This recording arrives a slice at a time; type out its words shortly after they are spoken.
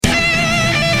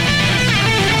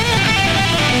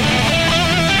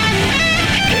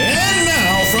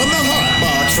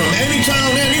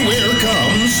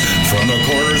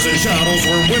shadows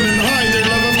where women hide their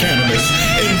love of cannabis,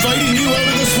 inviting you out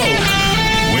of the smoke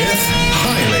with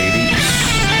Hi Ladies.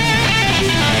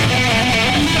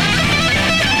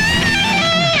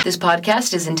 This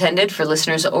podcast is intended for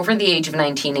listeners over the age of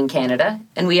 19 in Canada,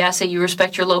 and we ask that you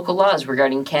respect your local laws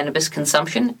regarding cannabis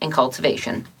consumption and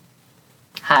cultivation.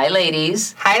 Hi,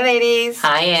 ladies. Hi, ladies.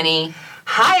 Hi, Annie.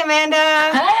 Hi, Amanda.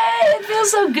 Hey, it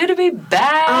feels so good to be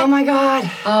back. Oh, my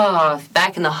God. Oh,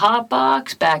 back in the hot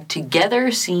box, back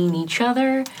together, seeing each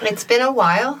other. It's been a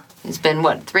while. It's been,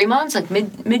 3 months? Like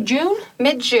mid-June?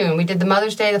 Mid-June. We did the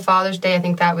Mother's Day, the Father's Day. I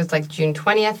think that was like June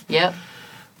 20th. Yep.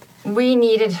 We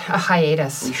needed a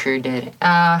hiatus. We sure did.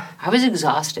 I was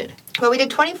exhausted. Well, we did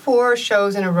 24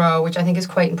 shows in a row, which I think is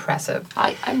quite impressive.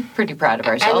 I'm pretty proud of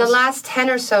ourselves. And the last 10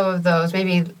 or so of those,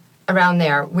 maybe around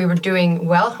there, we were doing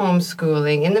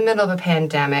homeschooling in the middle of a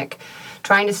pandemic,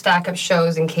 trying to stack up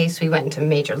shows in case we went into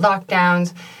major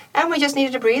lockdowns, and we just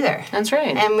needed a breather. That's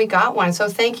right. And we got one, so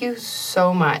thank you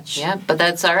so much. Yeah, but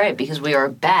that's all right, because we are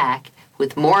back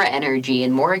with more energy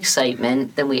and more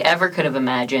excitement than we ever could have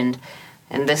imagined.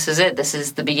 And this is it. This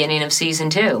is the beginning of Season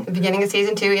 2. The beginning of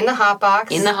Season 2 in the hot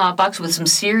box. In the hot box with some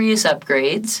serious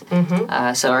upgrades.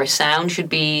 Mm-hmm. So our sound should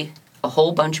be a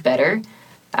whole bunch better.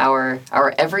 Our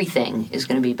everything is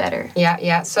going to be better.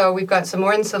 Yeah. So we've got some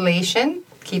more insulation.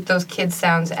 Keep those kids'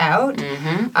 sounds out.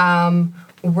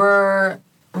 Mm-hmm. We're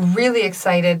really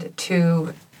excited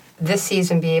to this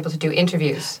season be able to do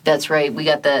interviews. That's right. We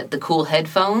got the cool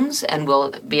headphones, and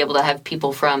we'll be able to have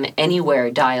people from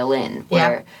anywhere dial in.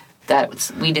 Where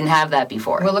we didn't have that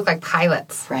before. We'll look like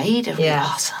pilots. Right? It'll be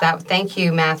awesome. Thank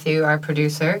you, Matthew, our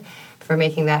producer, for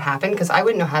making that happen, because I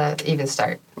wouldn't know how to even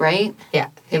start. Right?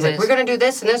 Yeah. He's like, we're going to do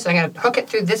this and this, and I'm going to hook it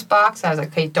through this box. I was like,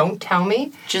 okay, don't tell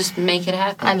me. Just make it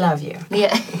happen. I love you.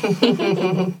 Yeah.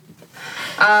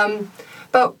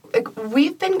 But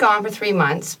we've been gone for 3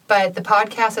 months, but the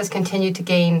podcast has continued to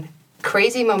gain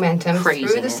crazy momentum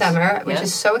through the summer, which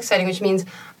is so exciting, which means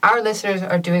our listeners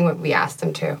are doing what we asked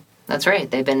them to. That's right.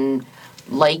 They've been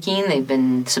liking, they've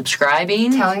been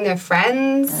subscribing. Telling their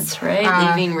friends. That's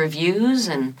right. Leaving reviews,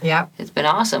 and it's been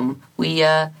awesome. We,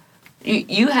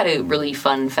 you had a really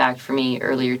fun fact for me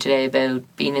earlier today about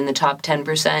being in the top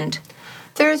 10%.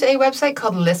 There's a website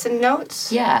called Listen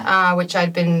Notes, which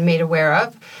I'd been made aware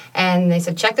of, and they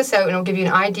said, check this out, and it'll give you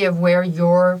an idea of where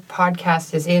your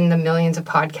podcast is in the millions of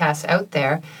podcasts out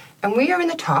there. And we are in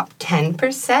the top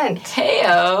 10%.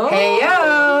 Hey-o.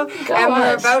 Hey-o. And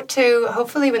we're about to,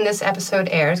 hopefully when this episode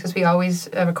airs, because we always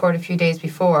record a few days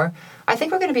before, I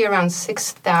think we're going to be around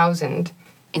 6,000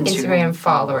 Instagram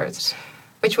followers.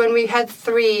 Which when we had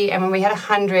 3 and when we had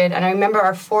 100, and I remember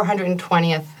our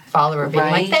 420th follower being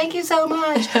like, thank you so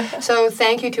much. So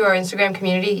thank you to our Instagram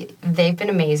community. They've been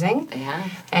amazing. Yeah.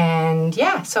 And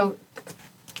so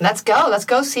let's go. Let's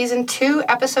go Season 2,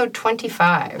 Episode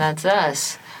 25. That's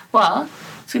us. Well,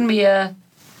 it's going to be a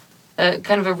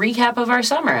kind of a recap of our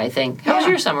summer, I think. How was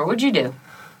your summer? What'd you do?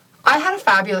 I had a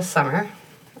fabulous summer.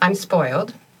 I'm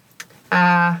spoiled.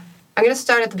 I'm going to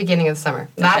start at the beginning of the summer.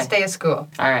 Last day of school.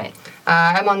 All right.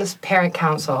 I'm on this parent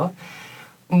council.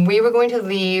 We were going to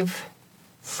leave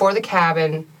for the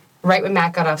cabin right when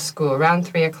Matt got off school, around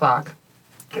 3 o'clock.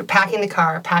 We're packing the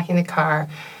car.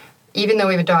 Even though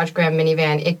we have a Dodge Ram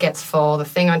minivan, it gets full. The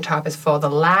thing on top is full. The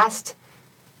last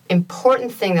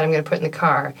important thing that I'm going to put in the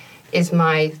car is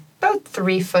my about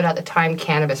 3 foot at the time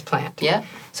cannabis plant. Yeah.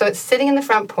 So it's sitting in the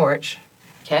front porch.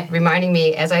 Okay. Reminding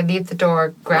me as I leave the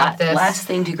door, grab this. Last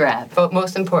thing to grab. But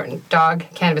most important, dog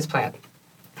cannabis plant.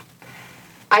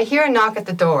 I hear a knock at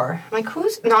the door. I'm like,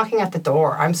 who's knocking at the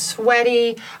door? I'm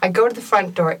sweaty. I go to the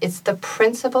front door. It's the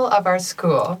principal of our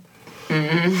school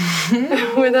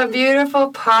with a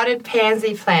beautiful potted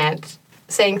pansy plant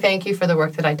saying thank you for the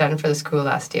work that I'd done for the school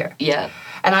last year. Yeah.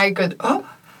 And I go, oh,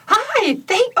 hi,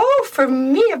 for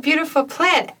me, a beautiful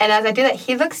plant. And as I do that,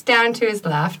 he looks down to his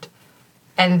left,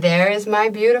 and there is my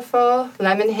beautiful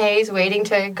lemon haze waiting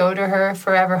to go to her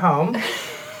forever home.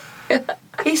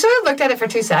 He sort of looked at it for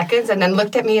 2 seconds and then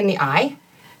looked at me in the eye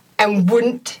and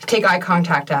wouldn't take eye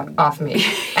contact off me.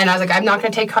 And I was like, I'm not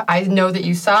going to I know that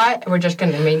you saw it. We're just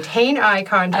going to maintain eye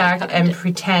contact and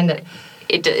pretend that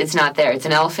it's not there. It's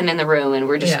an elephant in the room, and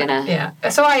we're just gonna. Yeah.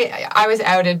 So I was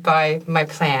outed by my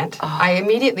plant. Oh. I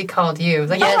immediately called you.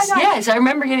 Like, yes. I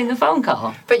remember getting the phone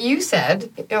call. But you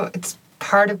said, it's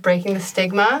part of breaking the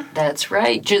stigma. That's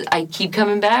right. I keep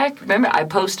coming back. Remember, I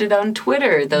posted on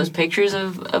Twitter those pictures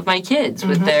of my kids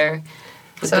with their.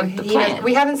 The plant.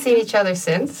 We haven't seen each other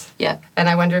since. Yeah. And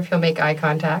I wonder if he'll make eye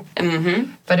contact.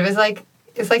 Mm-hmm. But it was like,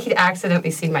 it's like he'd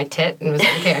accidentally seen my tit and was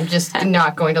like, okay, I'm just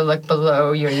not going to look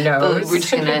below your nose. We're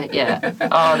just gonna, yeah.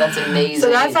 Oh, that's amazing. So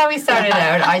that's how we started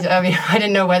out. I mean, I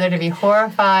didn't know whether to be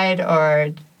horrified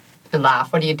or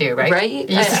laugh. What do you do, right? Right? You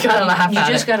just gotta laugh at it.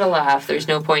 You just gotta laugh. There's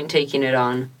no point in taking it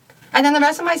on. And then the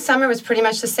rest of my summer was pretty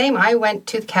much the same. I went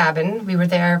to the cabin. We were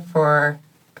there for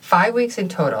 5 weeks in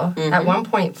total. Mm-hmm. At one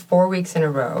point, 4 weeks in a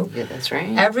row. Yeah, that's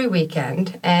right. Every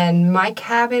weekend. And my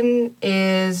cabin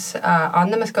is on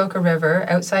the Muskoka River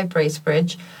outside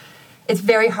Bracebridge. It's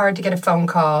very hard to get a phone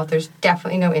call. There's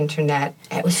definitely no internet.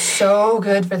 It was so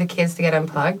good for the kids to get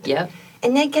unplugged. Yep.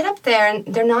 And they get up there and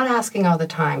they're not asking all the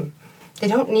time. They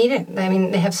don't need it. I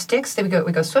mean, they have sticks. We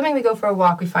go swimming, we go for a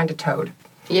walk, we find a toad.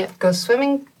 Yeah. Go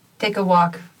swimming, take a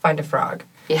walk, find a frog.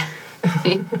 Yeah.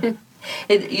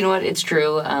 You know what? It's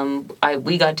true.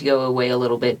 We got to go away a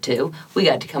little bit too. We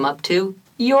got to come up to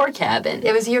your cabin.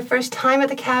 It was your first time at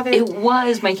the cabin? It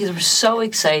was. My kids were so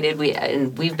excited.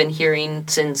 We've been hearing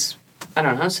since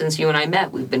you and I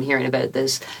met. We've been hearing about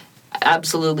this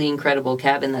absolutely incredible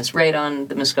cabin that's right on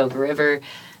the Muskoka River.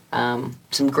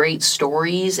 Some great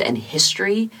stories and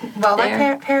history. Well,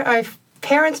 there. my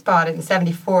parents bought it in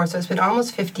 1974, so it's been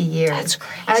almost 50 years. That's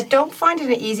crazy. And I don't find it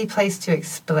an easy place to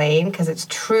explain because it's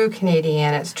true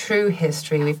Canadian, it's true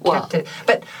history. We've kept it.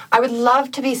 But I would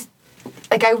love to be,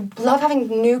 I love having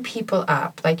new people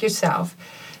up, like yourself,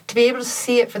 to be able to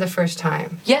see it for the first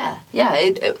time. Yeah.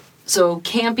 So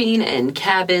camping and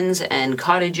cabins and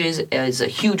cottages is a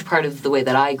huge part of the way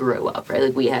that I grew up, right?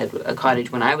 Like we had a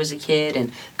cottage when I was a kid,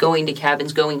 and going to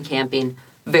cabins, going camping,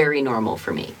 very normal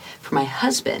for me. For my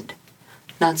husband,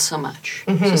 not so much.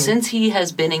 Mm-hmm. So since he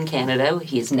has been in Canada,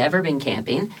 he has never been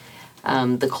camping.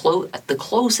 The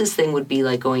closest thing would be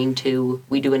like we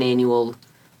do an annual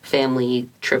family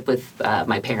trip with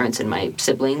my parents and my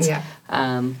siblings. Yeah.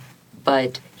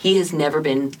 But he has never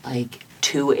been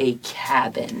to a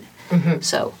cabin. Mm-hmm.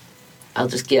 So I'll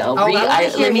just get.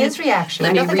 Hear his reaction.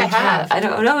 I don't think I have. I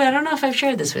don't know if I've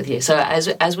shared this with you. So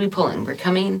as we pull in, we're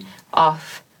coming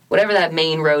off whatever that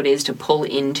main road is to pull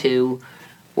into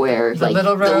where the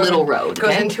little road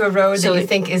okay? goes into a road that you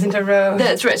think isn't a road.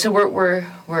 That's right. So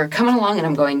we're coming along, and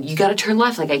I'm going, you got to turn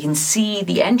left. I can see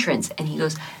the entrance, and he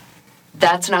goes,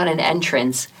 that's not an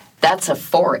entrance. That's a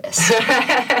forest. And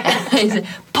I said,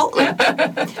 pull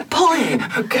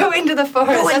in. Go into the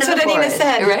forest. That's what Anina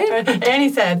said. Right? Annie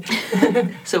said.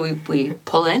 So we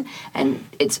pull in, and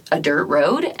it's a dirt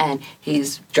road, and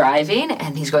he's driving,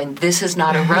 and he's going, this is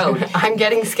not a road. I'm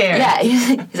getting scared. Yeah. He's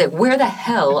like, where the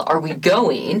hell are we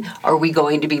going? Are we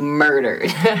going to be murdered?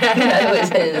 That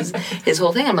was his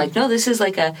whole thing. I'm like, no, this is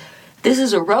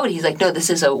a road. He's like, no,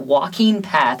 this is a walking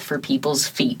path for people's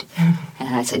feet.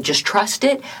 And I said, just trust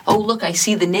it. Oh, look, I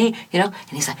see the name, And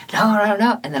he's like,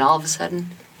 no. And then all of a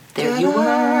sudden, there you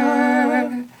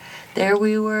were. There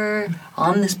we were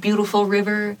on this beautiful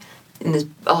river. It was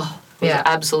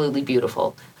absolutely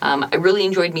beautiful. I really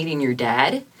enjoyed meeting your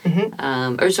dad.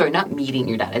 Mm-hmm. Not meeting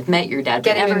your dad. I've met your dad.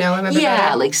 Getting to know him a bit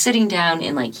better. Sitting down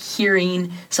and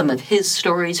hearing some of his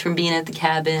stories from being at the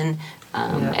cabin.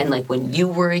 And when you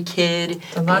were a kid.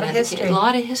 A lot of history. A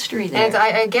lot of history there. And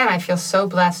I feel so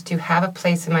blessed to have a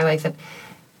place in my life that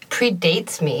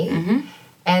predates me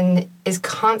and is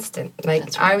constant.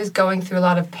 That's right. I was going through a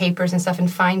lot of papers and stuff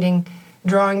and finding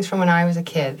drawings from when I was a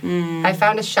kid. I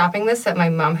found a shopping list that my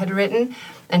mom had written,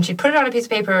 and she put it on a piece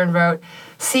of paper and wrote,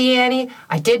 "See, Annie,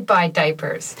 I did buy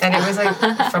diapers." And it was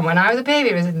from when I was a baby,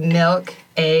 it was milk,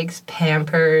 eggs,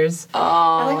 Pampers. Oh.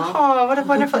 I'm like, what a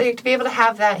wonderful, to be able to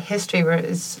have that history where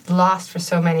it's lost for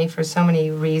so many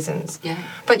reasons. Yeah.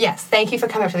 But yes, thank you for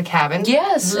coming up to the cabin.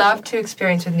 Yes. Love to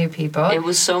experience with new people. It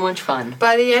was so much fun.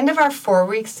 By the end of our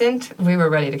 4-week stint, we were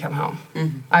ready to come home.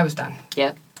 Mm-hmm. I was done.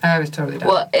 Yep. I was totally done.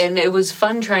 Well, and it was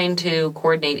fun trying to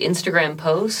coordinate Instagram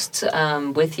posts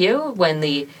with you when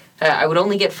I would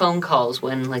only get phone calls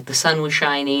when the sun was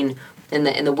shining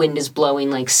and the wind is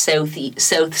blowing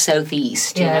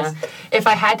southeast. Yes. If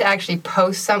I had to actually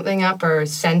post something up or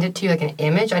send it to you an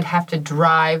image, I'd have to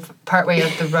drive partway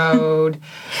up the road,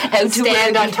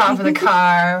 stand on top of the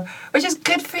car, which is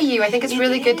good for you. I think it's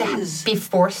really good to be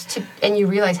forced to, and you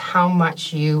realize how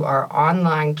much you are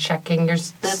online checking your.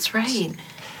 That's right.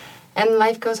 And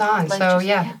life goes on.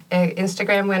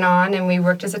 Instagram went on, and we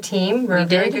worked as a team. We're a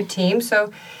very good team.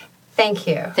 So, thank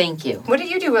you. Thann you. What did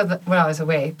you do while I was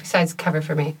away besides cover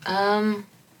for me?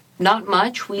 Not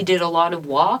much. We did a lot of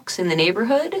walks in the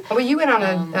neighborhood. Well, you went on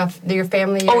your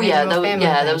family.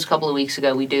 That was a couple of weeks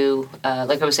ago. We do,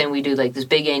 like I was saying, we do this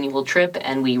big annual trip,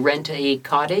 and we rent a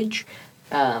cottage.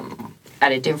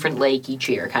 at a different lake each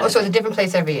year, kind Oh, of. so it's a different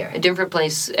place every year. A different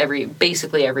place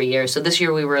basically every year. So this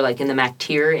year we were like in the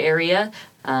MacTier area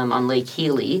on Lake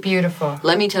Healy. Beautiful.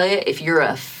 Let me tell you, if you're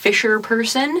a fisher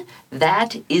person,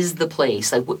 that is the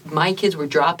place. Like my kids were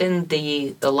dropping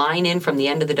the line in from the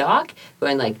end of the dock,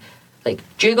 going like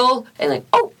jiggle, and like,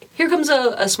 oh, here comes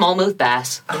a smallmouth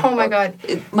bass. Oh my God.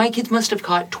 My kids must have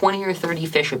caught 20 or 30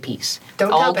 fish apiece.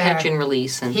 Don't all tell Bear. catch and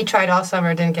release. And He tried all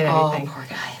summer, didn't get anything. oh, poor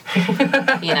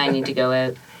guy. He and I need to go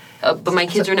out. But my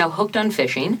kids are now hooked on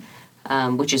fishing,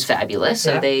 which is fabulous.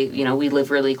 So Yeah. they, we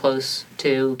live really close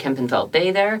to Kempenfelt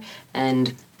Bay there,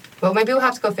 and Well, maybe we'll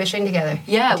have to go fishing together.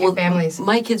 yeah, with your families.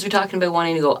 my kids are talking about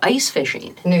wanting to go ice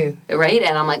fishing, New. right?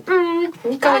 And I'm like, You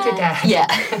go with your dad. yeah,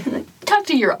 talk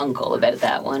to your uncle about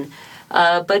that one.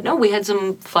 But no, we had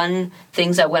some fun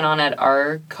things that went on at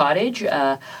our cottage.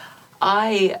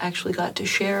 I actually got to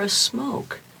share a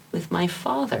smoke with my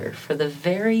father for the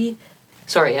very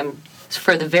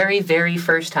very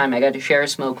first time. I got to share a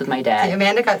smoke with my dad.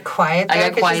 Amanda got quiet I there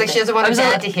got because quiet she's like, she doesn't want I her was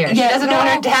dad like, to hear. yeah, She doesn't no. want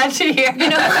her dad to hear.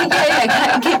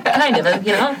 Kind of,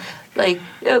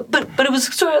 but it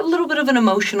was sort of a little bit of an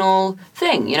emotional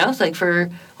thing, It's like for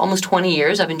almost 20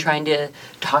 years, I've been trying to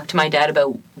talk to my dad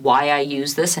about why I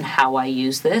use this and how I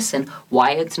use this and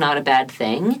why it's not a bad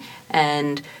thing.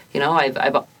 And,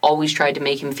 I've always tried to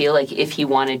make him feel like if he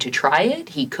wanted to try it,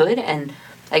 he could. And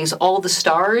I guess all the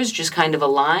stars just kind of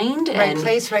aligned. Right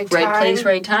place, right time. Right place,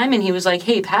 right time. And he was like,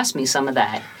 hey, pass me some of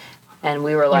that. And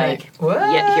we were like, What?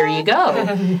 yeah, here you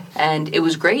go. And it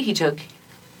was great. He took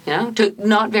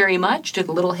not very much, took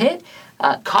a little hit,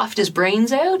 coughed his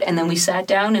brains out, and then we sat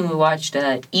down and we watched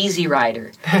Easy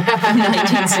Rider from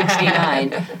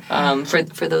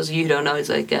 1969. For those of you who don't know, it's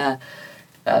like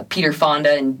Peter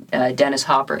Fonda and Dennis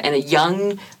Hopper and a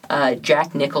young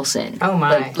Jack Nicholson. Oh,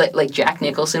 my. Like Jack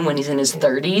Nicholson when he's in his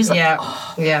 30s.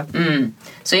 Like, Yeah.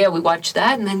 So yeah, we watched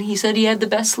that, and then he said he had the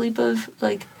best sleep of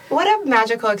like... What a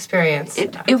magical experience.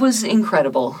 It was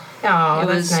incredible. Oh, It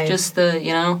that's was nice. just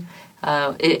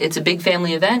it's a big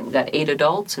family event. We got 8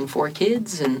 adults and 4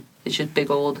 kids, and it's just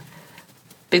big old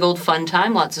fun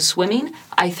time. Lots of swimming.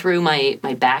 I threw my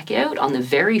back out on the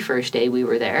very first day we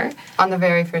were there. On the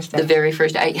very first day. The very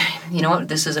first day. You know what?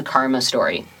 This is a karma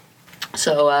story.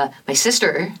 So my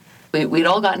sister, we'd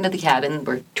all gotten to the cabin.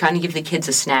 We're trying to give the kids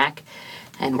a snack,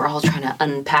 and we're all trying to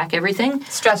unpack everything.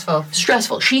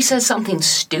 Stressful. She says something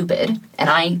stupid, and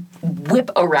I whip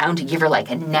around to give her like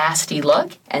a nasty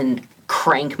look and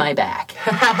crank my back.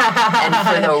 And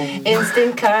for the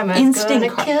Instant karma. Instant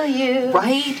gonna kill you.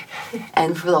 Right?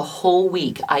 And for the whole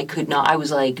week, I could not. I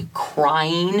was like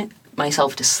crying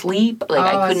myself to sleep.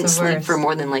 Like I couldn't that's the sleep worst. for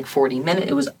more than like 40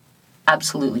 minutes. It was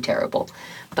absolutely terrible.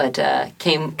 But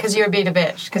came Because you were being a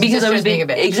bitch. because I was being a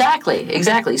bitch.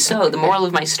 Exactly. So the moral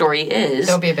of my story is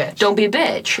Don't be a bitch. Don't be a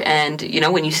bitch. And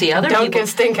when you see other Don't people, give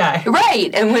stink eye. right?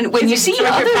 And when you see Throw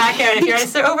other your back out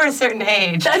if you're over a certain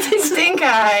age. That's exactly- Stink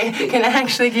eye can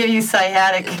actually give you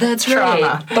sciatic That's trauma.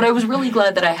 right. But I was really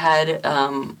glad that I had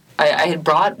I had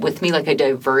brought with me like a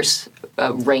diverse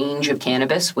range of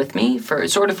cannabis with me for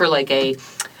like a,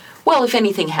 well, if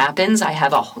anything happens, I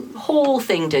have a whole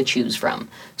thing to choose from.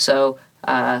 So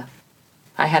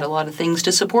I had a lot of things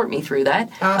to support me through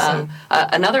that. Awesome.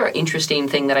 Another interesting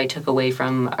thing that I took away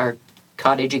from our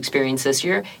cottage experience this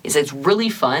year is it's really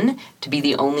fun to be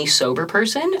the only sober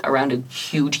person around a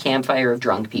huge campfire of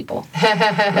drunk people.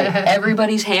 Like,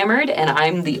 everybody's hammered, and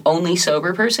I'm the only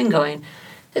sober person going,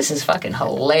 this is fucking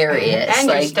hilarious. And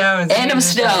you're stoned. And I'm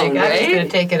stoned, I'm just right? going to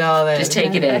take it all in. Just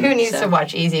take it in, Who needs so. to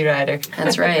watch Easy Rider?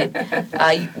 That's right.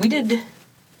 We did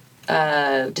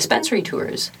dispensary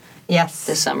tours. Yes.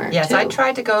 This summer, Yes, too. I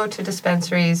tried to go to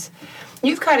dispensaries.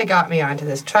 You've kind of got me onto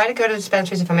this. Try to go to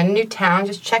dispensaries if I'm in a new town.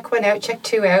 Just check one out, check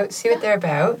 2 out, see what they're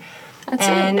about. That's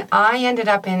and it. I ended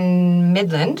up in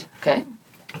Midland. Okay.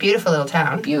 Beautiful little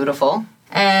town. Beautiful.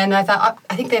 And I thought,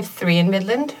 I think they have 3 in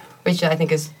Midland, which I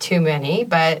think is too many.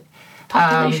 But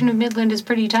Population of Midland is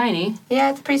pretty tiny.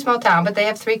 yeah, it's a pretty small town, but they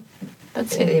have 3.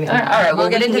 That's All it. All right. We'll Well,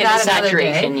 get we into can get that into another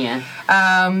day. saturation.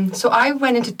 Yeah. So I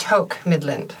went into Toke,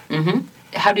 Midland. Mm-hmm.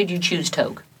 How did you choose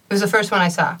Toke? It was the first one I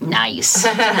saw. Nice.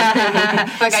 Like,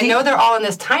 I know they're all in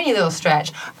this tiny little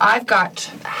stretch. I've got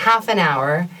half an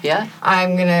hour. Yeah.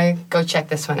 I'm going to go check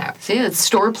this one out. See, it's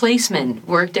store placement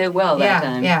worked out well that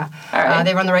time. Yeah. All right.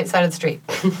 They were on the right side of the street.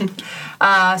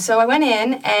 So I went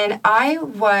in, and I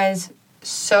was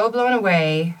so blown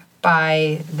away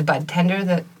by the bud tender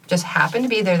that just happened to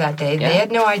be there that day. Yeah. They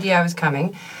had no idea I was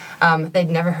coming. They'd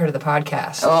never heard of the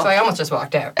podcast, so I almost just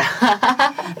walked out.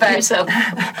 But so,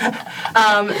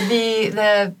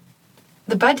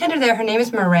 The bud tender there, her name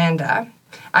is Miranda.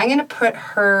 I'm going to put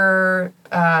her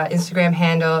Instagram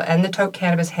handle and the Toke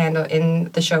Cannabis handle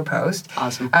in the show post.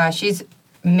 Awesome. She's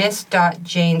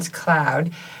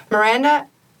Miss.JanesCloud. Miranda,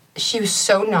 she was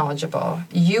so knowledgeable.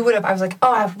 You would have, I was like,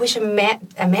 oh, I wish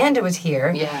Amanda was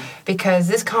here. Yeah. Because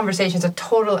this conversation is a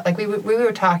total, like we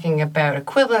were talking about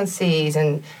equivalencies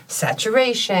and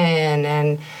saturation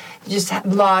and just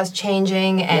laws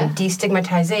changing and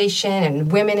destigmatization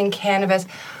and women in cannabis.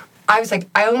 I was like,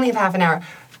 I only have half an hour.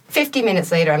 50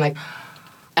 minutes later, I'm like,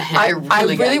 I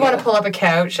really want to pull up a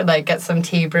couch and like get some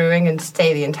tea brewing and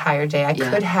stay the entire day. I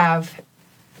could have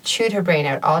chewed her brain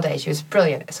out all day. She was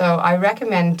brilliant. So I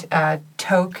recommend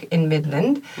Toke in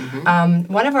Midland.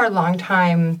 Mm-hmm. One of our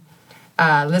longtime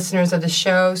listeners of the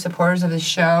show, supporters of the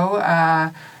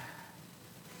show,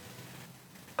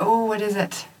 what is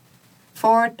it?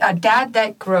 Dad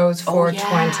That Grows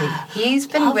 420. Yeah. He's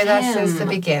been with us since the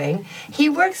beginning. He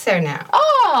works there now.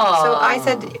 Oh! So I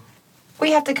said,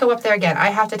 we have to go up there again.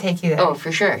 I have to take you there. Oh,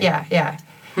 for sure. Yeah.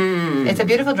 It's a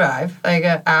beautiful drive, like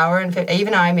an hour and 50.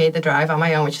 Even I made the drive on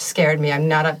my own, which scared me. I'm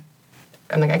like,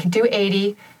 I can do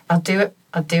 80. I'll do it.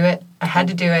 I had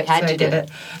to do it, so I did it.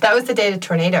 That was the day of the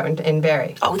tornado in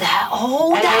Barrie. And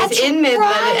I that's was in Midland,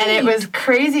 right. and it was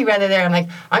crazy weather there. I'm like,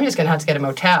 I'm just going to have to get a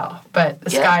motel. But the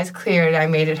skies cleared, and I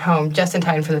made it home just in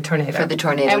time for the tornado.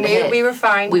 And we were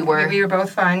fine. We were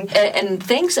both fine. And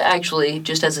thanks, actually,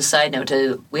 just as a side note,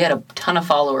 we had a ton of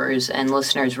followers and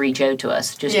listeners reach out to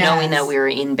us, just knowing that we were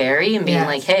in Barrie and being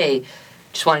like, hey,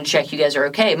 just wanted to check you guys are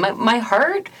okay. My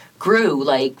heart grew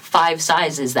like 5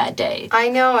 sizes that day. I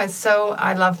know,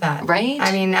 I love that. Right?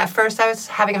 I mean, at first I was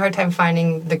having a hard time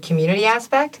finding the community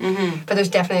aspect, but there's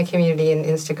definitely a community in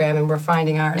Instagram, and we're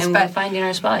finding ours. And we're finding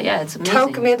our spot, it's amazing.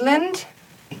 Toke Midland,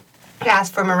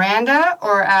 ask for Miranda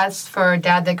or ask for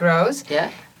Dad That Grows.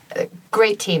 Yeah.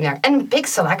 Great team there, and big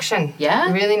selection.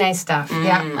 Yeah? Really nice stuff.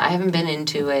 Yeah. I haven't been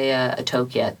into a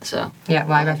Toke yet, so. Yeah,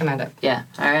 well, I recommend it. Yeah,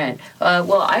 all right.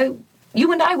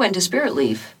 You and I went to Spirit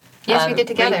Leaf. Yes, we did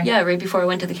together. Right before I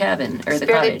went to the cabin, or the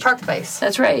Spirit cottage. Leaf Park Place.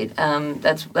 That's right.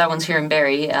 That one's here in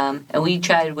Barrie. And we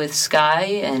chatted with Sky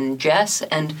and Jess,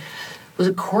 and was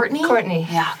it Courtney? Courtney.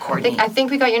 Yeah, Courtney. I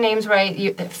think we got your names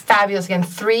right. Fabulous again.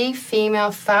 3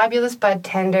 female, fabulous bud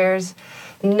tenders,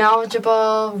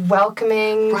 knowledgeable,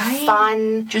 welcoming,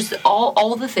 fun. Just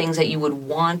all the things that you would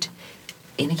want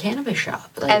in a cannabis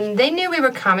shop. And they knew we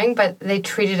were coming, but they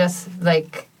treated us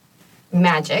like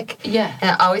magic. Yeah.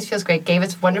 And it always feels great. Gave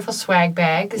us wonderful swag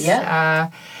bags. Yeah.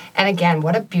 And again,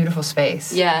 what a beautiful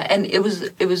space. Yeah, and it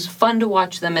was fun to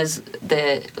watch them as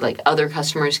the other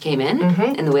customers came in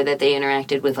and the way that they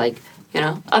interacted with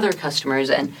other customers,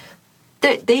 and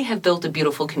they have built a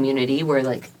beautiful community where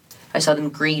I saw them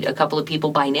greet a couple of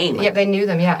people by name. Yep, they knew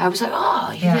them. Yeah. I was like,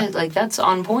 oh, that's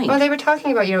on point. Well, they were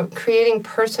talking about creating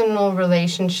personal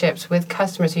relationships with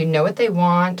customers. You know what they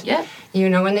want. Yeah. You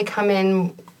know when they come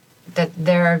in, that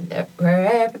they're where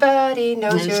everybody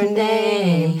knows your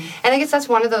name. And I guess that's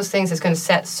one of those things that's going to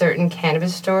set certain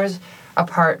cannabis stores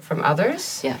apart from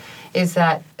others. Yeah. Is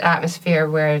that atmosphere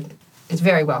where it's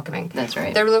very welcoming. That's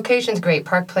right. Their location's great.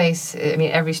 Park Place, I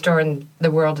mean, every store in the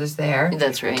world is there.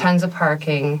 That's right. Tons of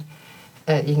parking.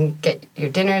 You can get your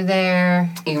dinner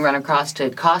there. You can run across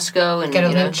to Costco and get a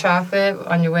little chocolate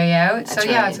on your way out. That's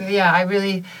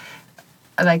right.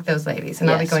 I like those ladies, and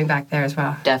I'll be going back there as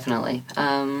well. Definitely.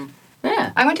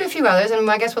 Yeah. I went to a few others, and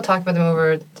I guess we'll talk about them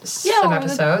over some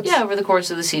episodes. Over the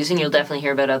course of the season, you'll definitely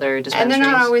hear about other dispensaries. And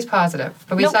they're not always positive.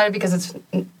 But we decided because it's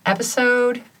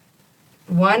episode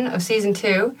 1 of season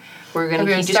 2, we're going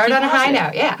to start on a high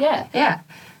note. Yeah.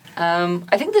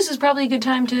 I think this is probably a good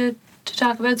time to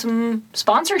talk about some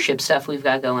sponsorship stuff we've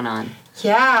got going on.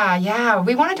 Yeah.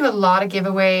 We want to do a lot of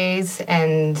giveaways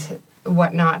and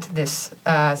whatnot this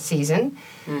season.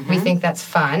 We think that's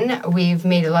fun. We've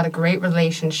made a lot of great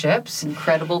relationships.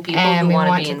 Incredible people who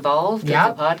want to be involved with the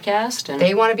podcast. And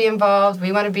they want to be involved.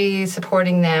 We want to be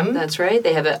supporting them. That's right.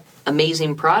 They have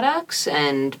amazing products,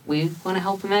 and we want to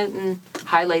help them out and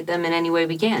highlight them in any way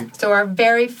we can. So our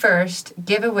very first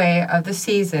giveaway of the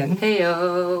season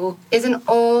is an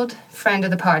old friend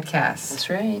of the podcast. That's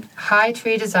right. High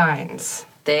Tree Designs.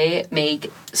 They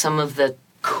make some of the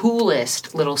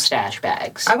coolest little stash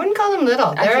bags. I wouldn't call them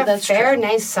little. They're a fair,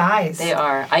 nice size. They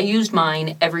are. I used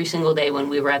mine every single day when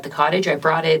we were at the cottage. I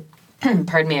brought it, I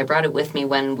brought it with me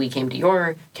when we came to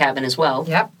your cabin as well.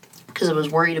 Yep. Because I was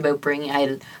worried about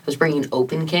I was bringing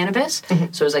open cannabis. So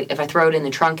it was like, if I throw it in the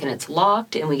trunk and it's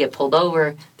locked and we get pulled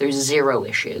over, there's 0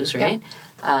 issues, right?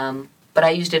 Yep. But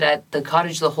I used it at the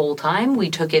cottage the whole time. We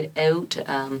took it out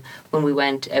when we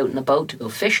went out in the boat to go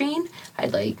fishing. I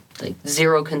had like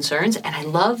 0 concerns, and I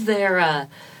love their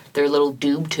their little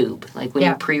doob tube, like when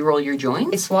Yeah. you pre-roll your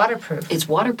joints. It's waterproof. It's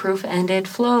waterproof and it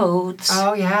floats.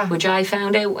 Oh, yeah. Which I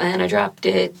found out when I dropped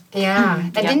it. Yeah.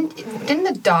 And Yeah. didn't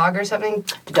the dog or something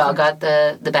The dog got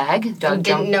the bag. Dog didn't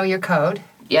jumped. know your code?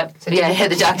 Yep. So Yeah,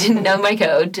 the dog didn't know my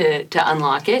code to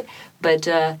unlock it. But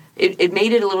it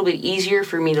made it a little bit easier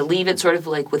for me to leave it sort of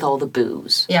like with all the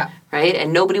booze. Yeah. Right?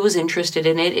 And nobody was interested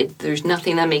in it. There's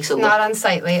nothing that makes it look... Not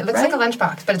unsightly. It looks Right. like a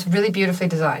lunchbox, but it's really beautifully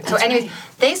designed. That's so anyways, right.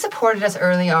 they supported us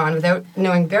early on without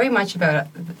knowing very much about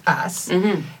us.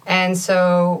 Mm-hmm. And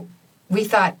so we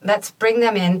thought, let's bring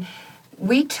them in.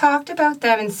 We talked about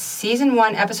them in season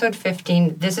 1, episode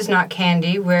 15, This Is Not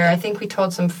Candy, where I think we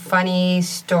told some funny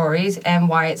stories and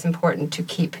why it's important to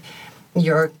keep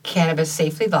your cannabis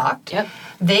safely locked. Yep.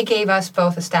 They gave us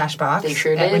both a stash box, They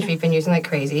sure did. which we've been using like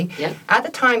crazy. Yep. At the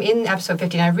time in episode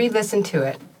 15, I re-listened to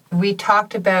it. We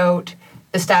talked about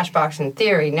the stash box in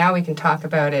theory. Now we can talk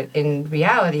about it in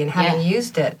reality and having Yeah.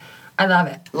 used it. I love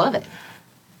it. Love it.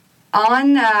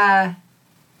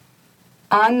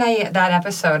 That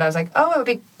episode, I was like, oh, it would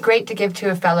be great to give to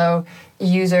a fellow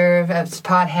user, a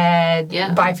pothead,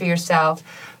 Yeah. buy for yourself.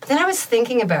 But then I was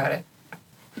thinking about it.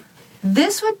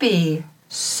 This would be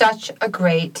such a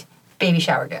great baby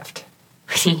shower gift.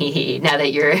 now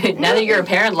that you're a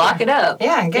parent, lock it up.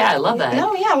 Yeah, I love that.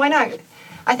 No, yeah, why not?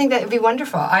 I think that would be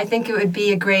wonderful. I think it would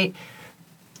be a great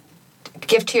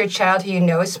gift to your child who you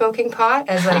know is smoking pot,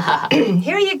 as like,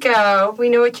 here you go, we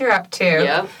know what you're up to.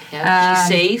 Yep. She's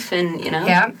safe, and you know.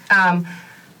 Yeah.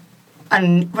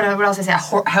 And what else I say?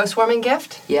 A housewarming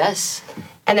gift. Yes.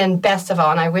 And then best of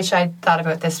all, and I wish I'd thought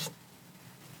about this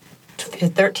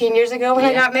 13 years ago when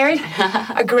I Yeah. got married,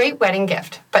 a great wedding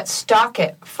gift. But stock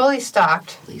it, fully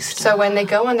stocked. Fully So when they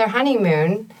go on their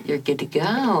honeymoon, You're good to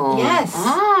go. yes.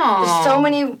 Oh. There's so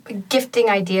many gifting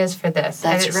ideas for this.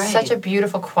 That's and it's right. such a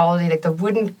beautiful quality, like the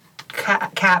wooden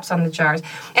caps on the jars.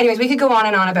 Anyways, we could go on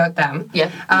and on about them. Yeah,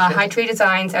 we could. High Tree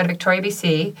Designs out of Victoria,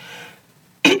 BC.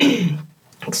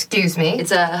 Excuse me. It's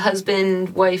a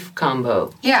husband-wife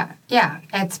combo. Yeah.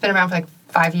 It's been around for like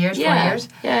 5 years, 4 years.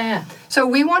 Yeah.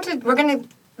 So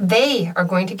they are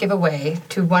going to give away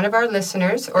to one of our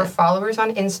listeners or followers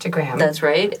on Instagram That's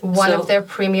right. one So- of their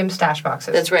premium stash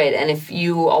boxes. That's right. And if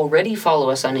you already follow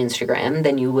us on Instagram,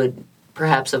 then you would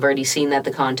perhaps have already seen that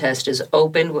the contest is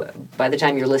open by the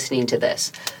time you're listening to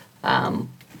this,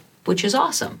 which is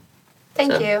awesome.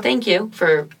 Thank So you. Thank you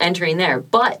for entering there.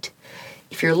 But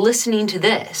if you're listening to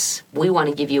this, we want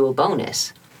to give you a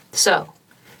bonus. So,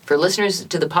 for listeners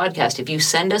to the podcast, if you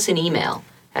send us an email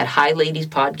at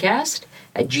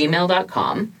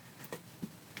highladyspodcast@gmail.com,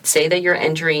 say that you're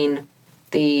entering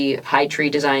the High Tree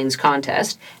Designs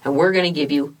contest, and we're going to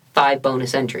give you 5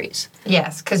 bonus entries.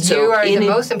 Yes, because So you are the in-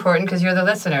 most important because you're the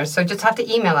listeners. So just have to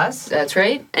email us. That's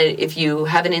right. And if you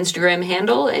have an Instagram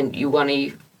handle and you want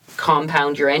to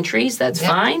compound your entries, that's Yep,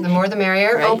 fine. The more the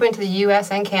merrier. Right. Open to the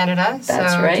U.S. and Canada.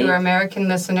 That's so right. to our American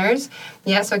listeners.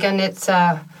 Yeah, so again, it's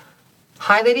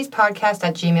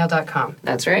highladyspodcast@gmail.com.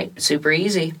 That's right. Super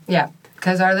easy. Yeah,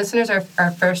 because our listeners are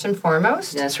first and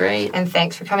foremost. That's right. And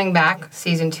thanks for coming back,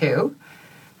 season 2.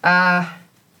 I'm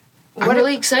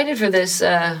really excited for this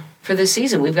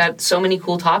season. We've got so many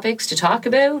cool topics to talk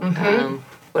about.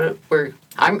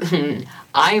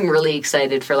 I'm really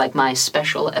excited for like my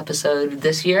special episode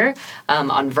this year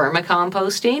on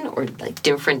vermicomposting or like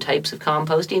different types of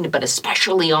composting, but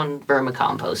especially on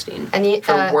vermicomposting And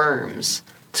for worms.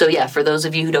 So yeah, for those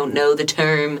of you who don't know the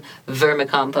term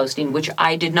vermicomposting, which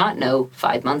I did not know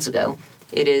 5 months ago,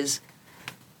 it is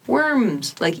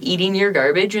worms, like eating your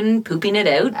garbage and pooping it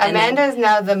out. and then- Amanda is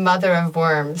now the mother of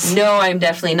worms. No, I'm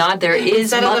definitely not. There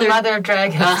is Instead of the mother of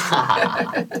dragons.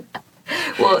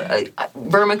 Well,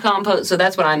 vermicompost. So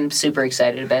that's what I'm super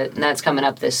excited about, and that's coming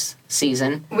up this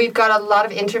season. We've got a lot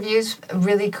of interviews,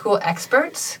 really cool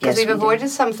experts, because Yes, we've we do. avoided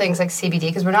some things like CBD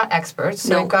because we're not experts. So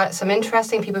No. we've got some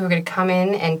interesting people who are going to come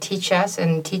in and teach us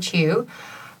and teach you.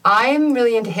 I'm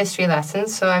really into history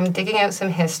lessons, so I'm digging out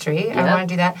some history. I Yeah. want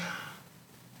to do that.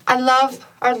 I love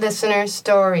our listeners'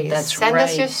 stories. That's Send us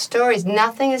right. your stories.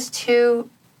 Nothing is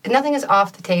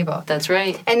off the table. That's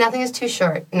right. And nothing is too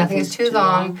short. Nothing is Nothing's too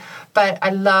long. But I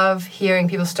love hearing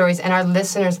people's stories, and our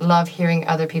listeners love hearing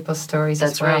other people's stories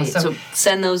That's as well. right. So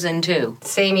send those in too.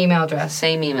 Same email address.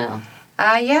 Same email.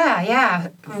 Yeah.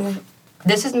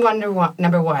 This is number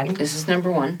one. This is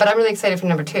number 1. But I'm really excited for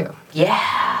number 2.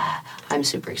 Yeah, I'm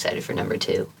super excited for number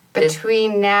 2.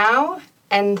 Between now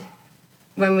and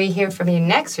when we hear from you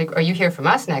next week, or you hear from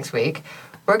us next week,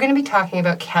 we're going to be talking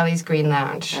about Kelly's Green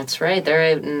Lounge. That's right.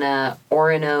 They're out in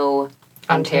Orono,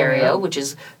 Ontario, which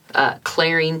is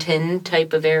Clarington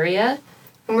type of area.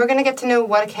 And we're going to get to know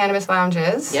what a cannabis lounge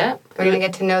is. Yeah. We're going to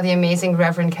get to know the amazing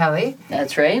Reverend Kelly.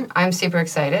 That's right. I'm super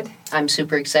excited. I'm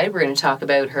super excited. We're going to talk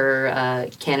about her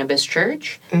cannabis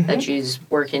church that she's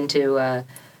working to...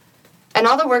 And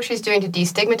all the work she's doing to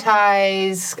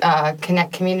destigmatize,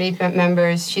 connect community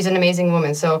members. She's an amazing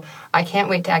woman, so I can't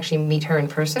wait to actually meet her in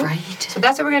person. Right. So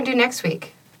that's what we're going to do next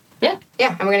week. Yeah.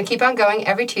 Yeah, and we're going to keep on going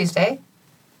every Tuesday.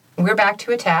 We're back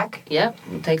to attack. Yep.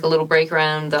 We'll take a little break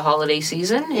around the holiday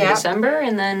season in December,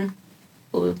 and then,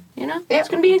 we'll, it's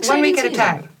going to be an exciting 1 week at a season.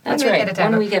 time. That's 1 week right. at a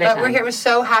time. 1 week at a time. But we're here. We're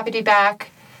so happy to be back.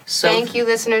 So Thank you,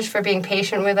 listeners, for being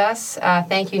patient with us.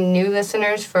 Thank you, new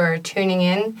listeners, for tuning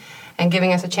in and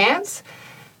giving us a chance.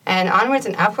 And onwards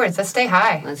and upwards. Let's stay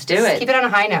high. Let's do it. Keep it on a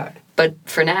high note. But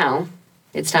for now,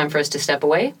 it's time for us to step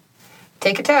away.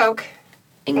 Take a toke.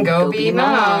 And go be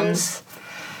moms.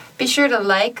 Be sure to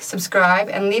like, subscribe,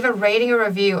 and leave a rating or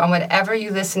review on whatever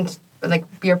you listen to, like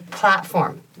your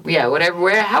platform. Yeah,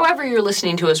 however you're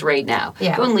listening to us right now.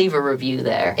 Yeah. Go and leave a review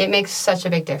there. It makes such a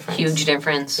big difference. Huge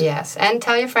difference. Yes. And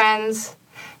tell your friends.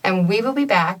 And we will be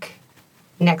back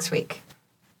next week.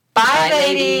 Bye, Bye,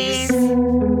 ladies.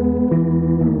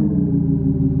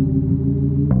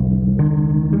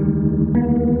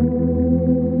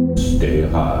 Stay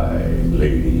high,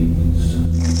 ladies.